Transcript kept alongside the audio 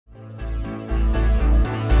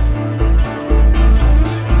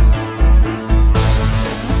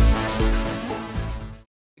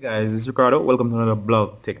Guys, it's Ricardo. Welcome to another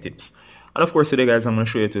blog tech tips. And of course today guys I'm going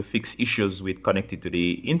to show you to fix issues with connected to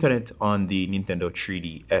the internet on the Nintendo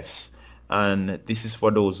 3DS. And this is for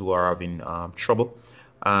those who are having trouble.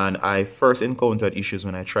 And I first encountered issues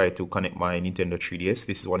when I tried to connect my Nintendo 3DS.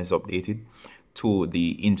 This is one is updated to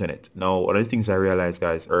the internet. Now one of the things I realized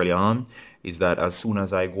guys early on is that as soon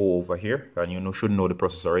as I go over here, and should know the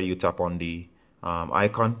process already, you tap on the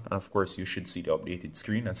icon, and of course you should see the updated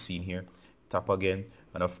screen as seen here. Tap again,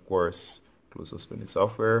 and of course close suspended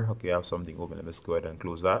software. Okay, I have something open. Let's go ahead and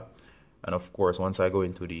close that. And of course once I go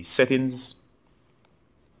into the settings,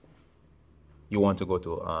 you want to go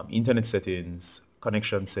to internet settings,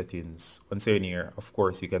 connection settings. Once you're in here, of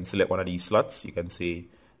course you can select one of these slots. You can say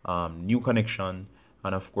new connection,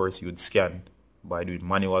 and of course you would scan by doing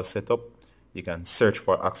manual setup. You can search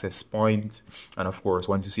for access point, and of course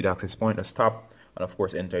once you see the access point, just stop, and of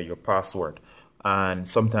course enter your password. And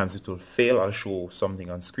sometimes it will fail. I'll show something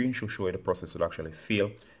on screen to show you the process will actually fail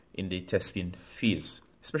in the testing phase,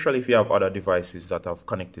 especially if you have other devices that have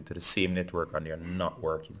connected to the same network and they're not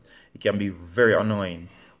working. It can be very annoying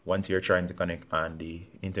once you're trying to connect and the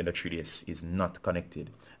Nintendo 3DS is not connected.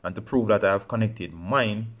 And to prove that I have connected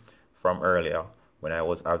mine from earlier when I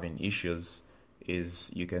was having issues is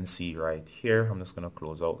you can see right here. I'm just going to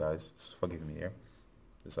close out guys, just forgive me here.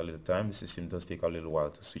 Just a little time. The system does take a little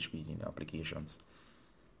while to switch between applications.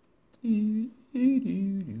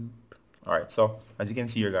 Alright, so as you can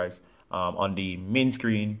see here guys, on the main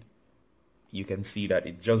screen you can see that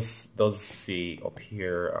it just does say up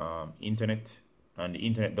here internet, and the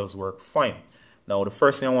internet does work fine. Now the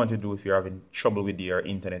first thing I want to do if you're having trouble with your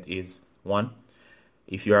internet is, one,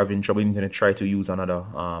 if you're having trouble with internet, try to use another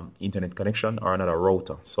internet connection or another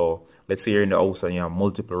router. So let's say you're in the house and you have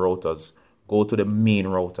multiple routers. Go to the main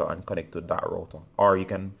router and connect to that router, or you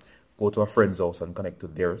can go to a friend's house and connect to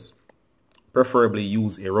theirs. Preferably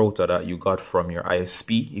use a router that you got from your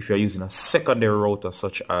ISP. If you're using a secondary router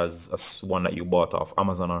such as one that you bought off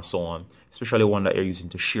Amazon or so on, especially one that you're using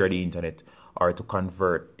to share the internet or to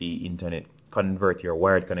convert the internet, convert your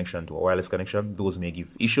wired connection to a wireless connection, those may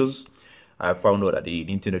give issues. I found out that the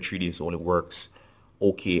Nintendo 3DS only works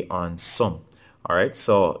okay on some. Alright,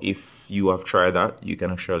 so if you have tried that, you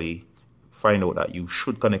can actually find out that you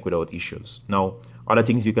should connect without issues. Now, other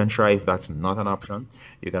things you can try if that's not an option,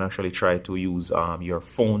 you can actually try to use your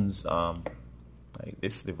phone's like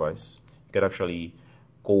this device. You can actually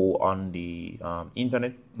go on the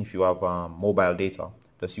internet. If you have mobile data,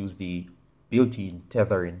 just use the built-in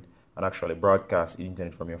tethering and actually broadcast the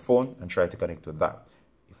internet from your phone and try to connect to that.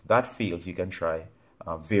 If that fails, you can try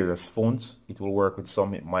various phones. It will work with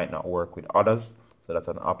some, it might not work with others, so that's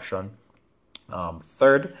an option.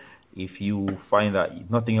 Third, if you find that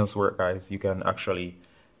nothing else works guys, you can actually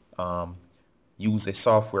use a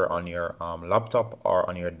software on your laptop or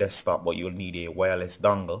on your desktop, but you'll need a wireless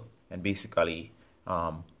dongle, and basically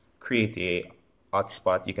create a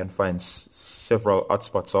hotspot. You can find several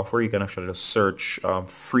hotspot software. You can actually just search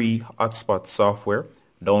free hotspot software,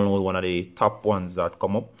 download one of the top ones that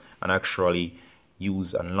come up, and actually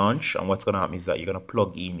use and launch. And what's going to happen is that you're going to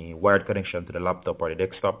plug in a wired connection to the laptop or the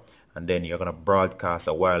desktop, and then you're going to broadcast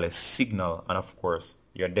a wireless signal, and of course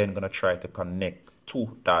you're then going to try to connect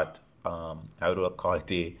to that I would call it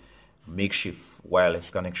a makeshift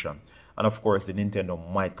wireless connection, and of course the Nintendo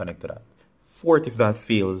might connect to that. Fourth, if that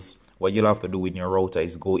fails, what you'll have to do in your router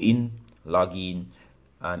is go in, log in,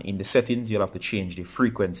 and in the settings you'll have to change the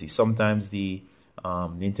frequency. Sometimes the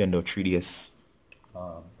Nintendo 3DS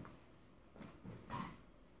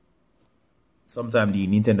sometimes the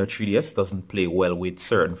Nintendo 3DS doesn't play well with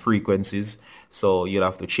certain frequencies, so you'll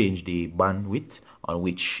have to change the bandwidth on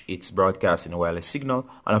which it's broadcasting a wireless signal,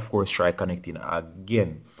 and of course try connecting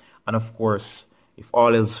again. And of course, if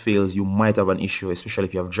all else fails, you might have an issue, especially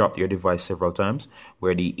if you have dropped your device several times,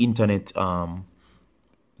 where the internet,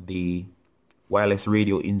 the wireless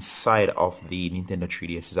radio inside of the Nintendo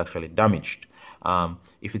 3DS is actually damaged.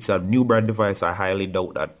 If it's a new brand device, I highly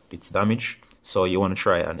doubt that it's damaged, so you want to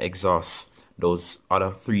try and exhaust those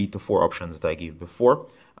other 3 to 4 options that I gave before,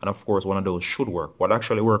 and of course one of those should work. What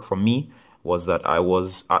actually worked for me was that I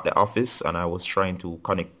was at the office and I was trying to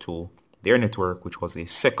connect to their network, which was a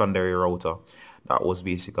secondary router that was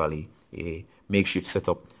basically a makeshift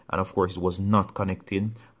setup, and of course it was not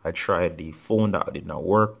connecting. I tried the phone, that did not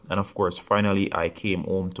work, and of course finally I came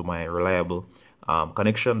home to my reliable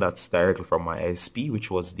connection that's directly from my ISP,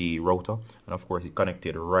 which was the router, and of course it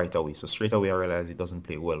connected right away. So straight away I realized it doesn't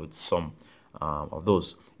play well with some of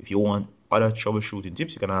those. If you want other troubleshooting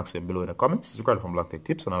tips, you can ask them below in the comments. It's Ricardo from Blog Tech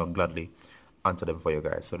Tips, and I'll gladly answer them for you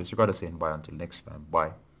guys. So this is Ricardo saying bye until next time.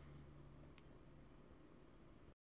 Bye.